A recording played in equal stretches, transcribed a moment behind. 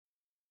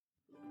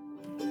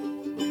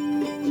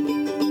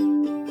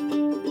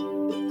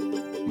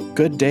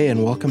Good day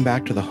and welcome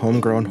back to the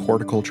Homegrown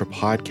Horticulture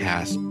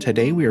Podcast.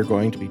 Today we are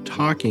going to be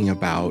talking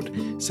about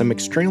some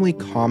extremely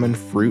common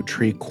fruit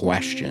tree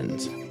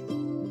questions.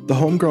 The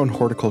Homegrown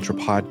Horticulture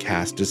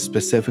Podcast is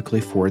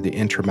specifically for the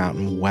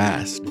Intermountain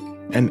West,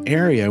 an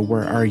area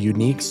where our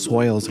unique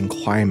soils and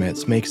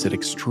climates makes it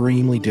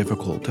extremely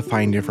difficult to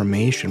find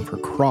information for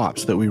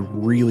crops that we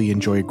really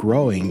enjoy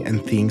growing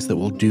and things that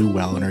will do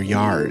well in our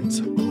yards.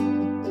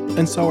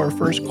 And so our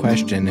first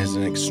question is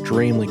an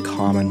extremely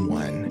common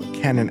one.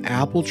 Can an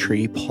apple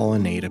tree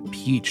pollinate a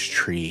peach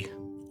tree?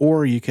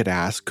 Or you could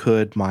ask,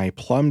 could my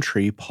plum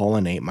tree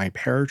pollinate my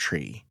pear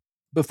tree?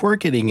 Before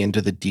getting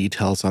into the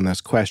details on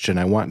this question,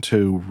 I want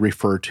to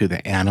refer to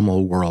the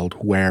animal world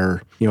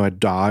where, a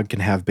dog can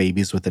have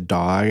babies with a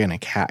dog and a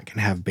cat can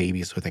have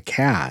babies with a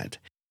cat.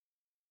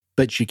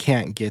 But you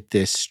can't get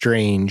this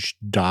strange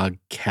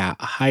dog-cat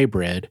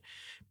hybrid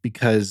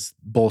because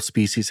both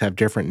species have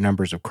different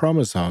numbers of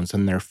chromosomes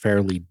and they're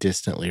fairly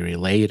distantly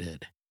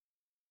related.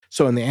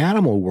 So in the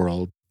animal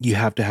world, you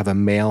have to have a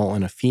male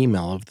and a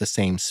female of the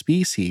same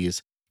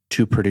species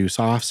to produce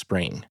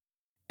offspring.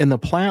 In the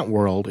plant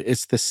world,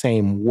 it's the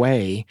same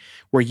way,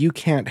 where you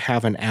can't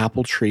have an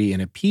apple tree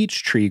and a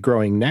peach tree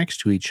growing next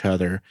to each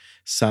other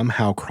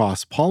somehow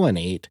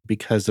cross-pollinate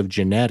because of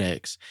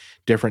genetics,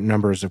 different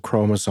numbers of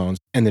chromosomes,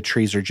 and the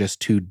trees are just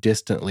too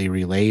distantly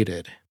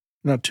related.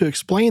 Now, to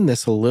explain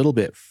this a little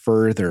bit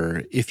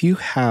further, if you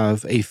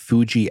have a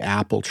Fuji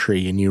apple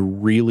tree and you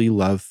really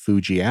love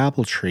Fuji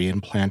apple tree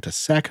and plant a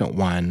second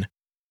one,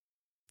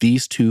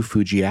 these two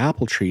Fuji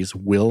apple trees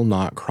will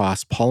not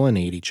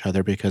cross-pollinate each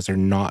other because they're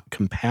not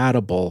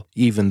compatible,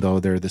 even though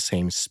they're the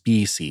same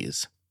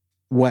species.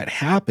 What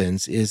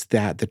happens is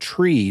that the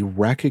tree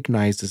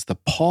recognizes the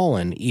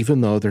pollen, even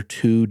though they're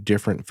two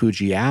different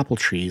Fuji apple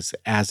trees,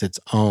 as its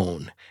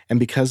own. And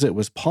because it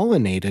was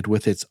pollinated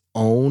with its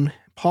own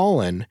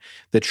pollen,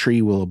 the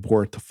tree will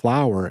abort the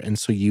flower, and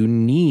so you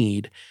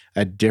need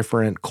a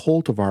different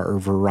cultivar or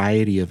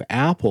variety of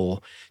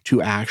apple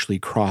to actually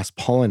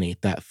cross-pollinate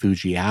that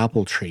Fuji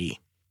apple tree.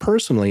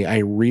 Personally, I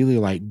really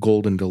like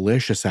Golden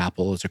Delicious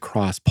apple as a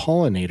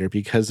cross-pollinator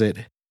because it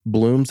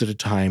blooms at a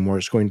time where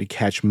it's going to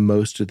catch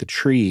most of the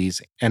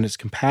trees and it's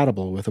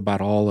compatible with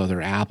about all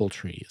other apple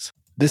trees.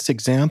 This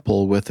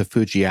example with the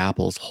Fuji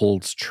apples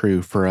holds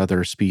true for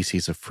other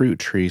species of fruit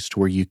trees to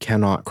where you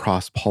cannot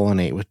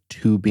cross-pollinate with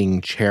two Bing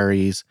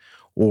cherries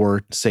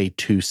or, say,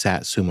 two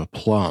Satsuma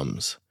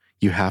plums.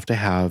 You have to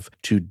have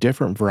two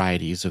different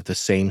varieties of the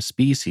same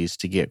species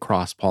to get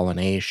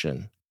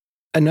cross-pollination.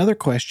 Another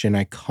question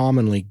I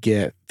commonly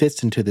get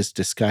fits into this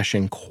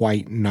discussion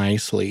quite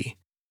nicely,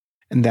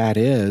 and that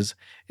is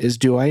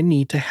do I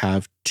need to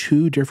have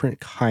two different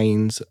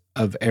kinds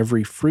of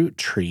every fruit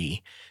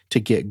tree to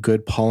get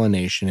good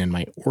pollination in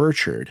my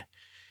orchard?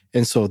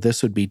 And so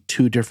this would be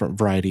two different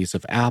varieties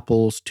of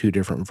apples, two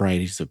different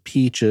varieties of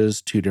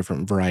peaches, two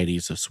different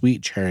varieties of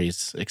sweet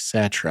cherries,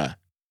 etc.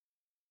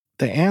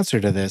 The answer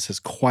to this is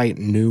quite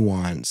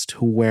nuanced,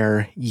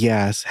 where,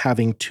 yes,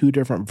 having two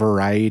different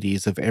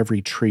varieties of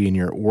every tree in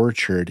your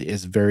orchard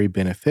is very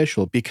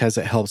beneficial because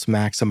it helps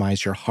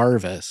maximize your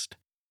harvest.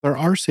 There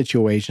are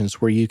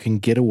situations where you can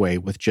get away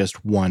with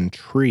just one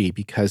tree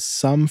because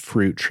some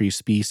fruit tree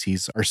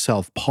species are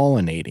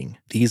self-pollinating.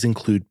 These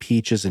include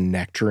peaches and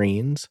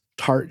nectarines,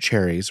 tart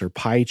cherries or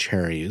pie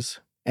cherries,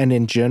 and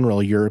in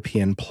general,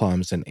 European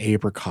plums and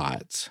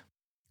apricots.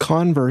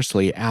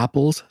 Conversely,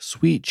 apples,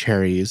 sweet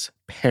cherries,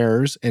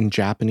 pears, and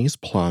Japanese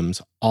plums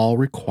all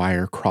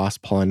require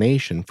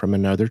cross-pollination from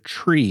another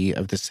tree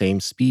of the same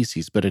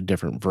species but a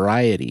different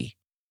variety.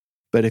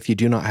 But if you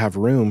do not have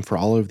room for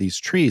all of these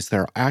trees,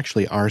 there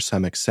actually are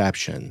some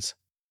exceptions.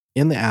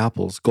 In the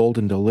apples,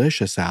 Golden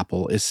Delicious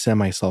apple is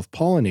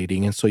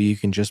semi-self-pollinating, and so you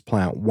can just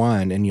plant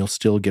one and you'll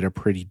still get a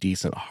pretty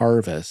decent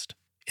harvest.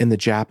 In the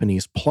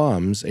Japanese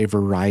plums, a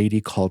variety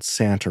called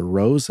Santa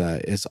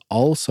Rosa is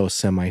also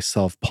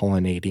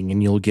semi-self-pollinating,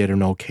 and you'll get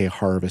an okay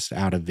harvest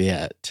out of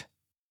it.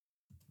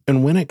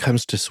 And when it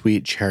comes to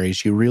sweet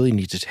cherries, you really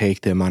need to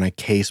take them on a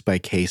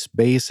case-by-case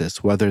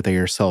basis, whether they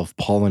are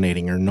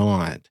self-pollinating or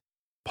not.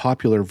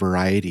 Popular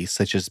varieties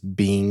such as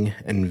Bing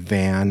and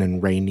Van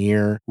and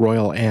Rainier,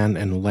 Royal Anne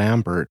and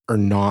Lambert are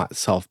not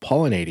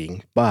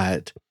self-pollinating,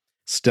 but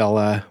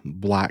Stella,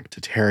 Black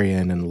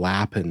Tatarian, and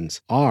Lappins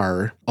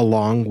are,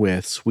 along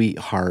with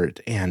Sweetheart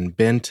and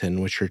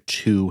Benton, which are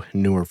two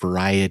newer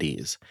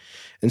varieties.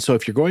 And so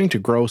if you're going to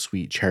grow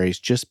sweet cherries,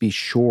 just be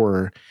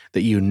sure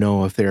that you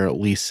know if they're at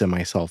least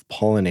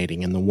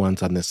semi-self-pollinating, and the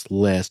ones on this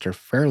list are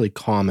fairly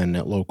common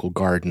at local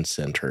garden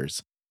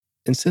centers.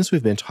 And since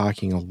we've been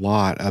talking a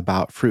lot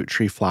about fruit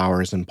tree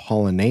flowers and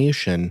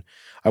pollination,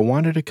 I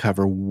wanted to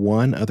cover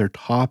one other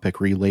topic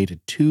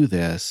related to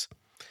this.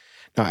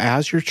 Now,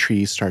 as your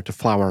trees start to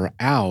flower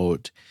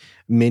out,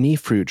 many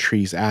fruit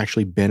trees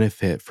actually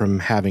benefit from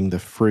having the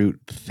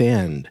fruit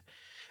thinned.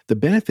 The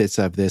benefits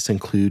of this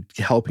include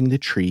helping the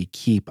tree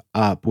keep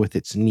up with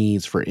its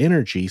needs for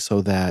energy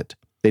so that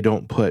they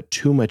don't put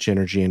too much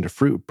energy into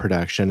fruit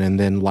production and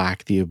then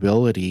lack the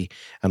ability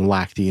and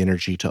lack the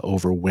energy to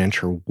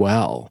overwinter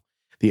well.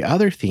 The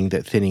other thing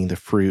that thinning the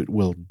fruit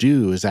will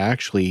do is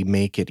actually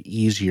make it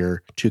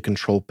easier to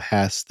control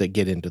pests that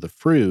get into the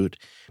fruit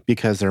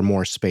because they're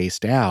more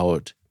spaced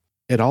out.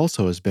 It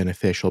also is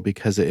beneficial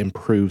because it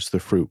improves the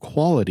fruit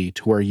quality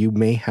to where you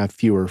may have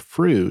fewer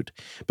fruit,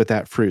 but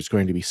that fruit's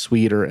going to be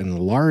sweeter and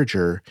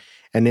larger.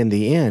 And in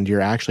the end,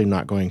 you're actually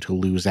not going to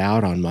lose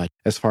out on much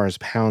as far as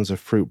pounds of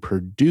fruit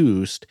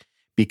produced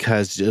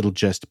because it'll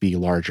just be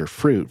larger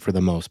fruit for the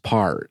most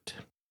part.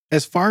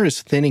 As far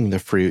as thinning the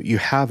fruit, you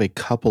have a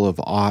couple of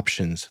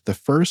options. The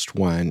first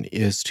one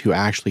is to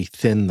actually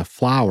thin the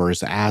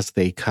flowers as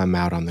they come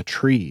out on the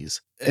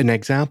trees. An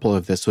example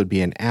of this would be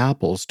in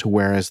apples, to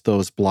where as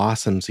those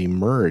blossoms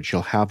emerge,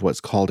 you'll have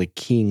what's called a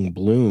king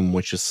bloom,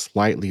 which is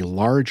slightly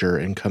larger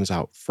and comes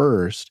out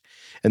first,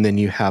 and then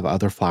you have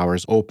other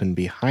flowers open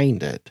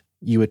behind it.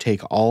 You would take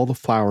all the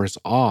flowers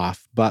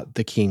off but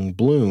the king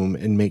bloom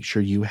and make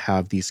sure you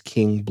have these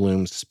king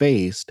blooms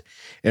spaced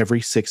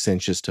every 6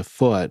 inches to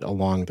foot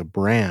along the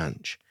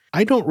branch.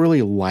 I don't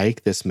really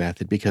like this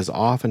method because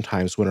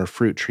oftentimes when our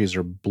fruit trees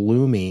are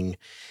blooming,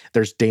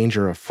 there's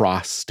danger of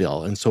frost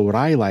still. And so what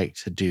I like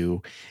to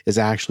do is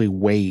actually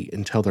wait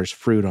until there's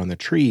fruit on the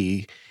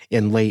tree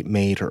in late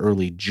May to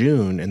early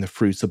June and the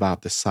fruit's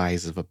about the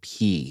size of a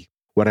pea.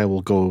 What I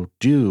will go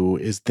do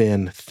is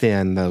then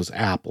thin those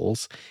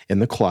apples in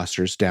the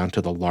clusters down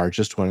to the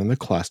largest one in the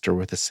cluster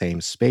with the same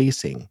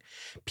spacing.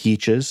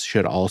 Peaches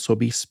should also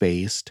be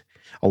spaced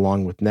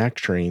along with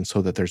nectarines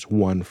so that there's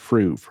one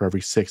fruit for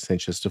every 6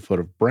 inches to foot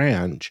of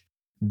branch.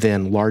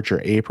 Then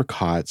larger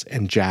apricots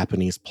and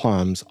Japanese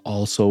plums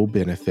also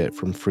benefit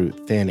from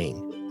fruit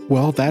thinning.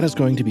 Well, that is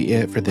going to be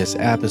it for this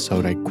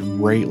episode. I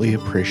greatly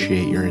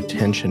appreciate your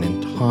attention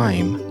and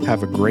time.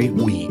 Have a great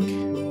week.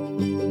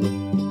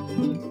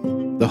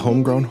 The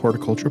Homegrown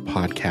Horticulture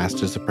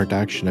Podcast is a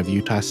production of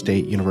Utah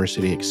State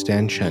University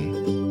Extension.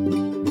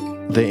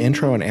 The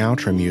intro and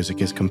outro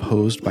music is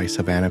composed by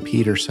Savannah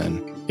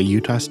Peterson, a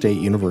Utah State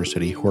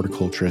University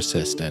horticulture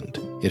assistant.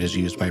 It is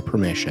used by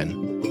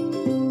permission.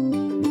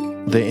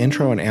 The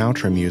intro and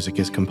outro music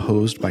is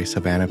composed by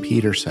Savannah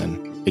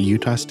Peterson, a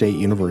Utah State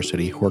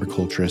University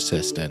horticulture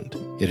assistant.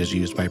 It is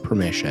used by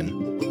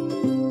permission.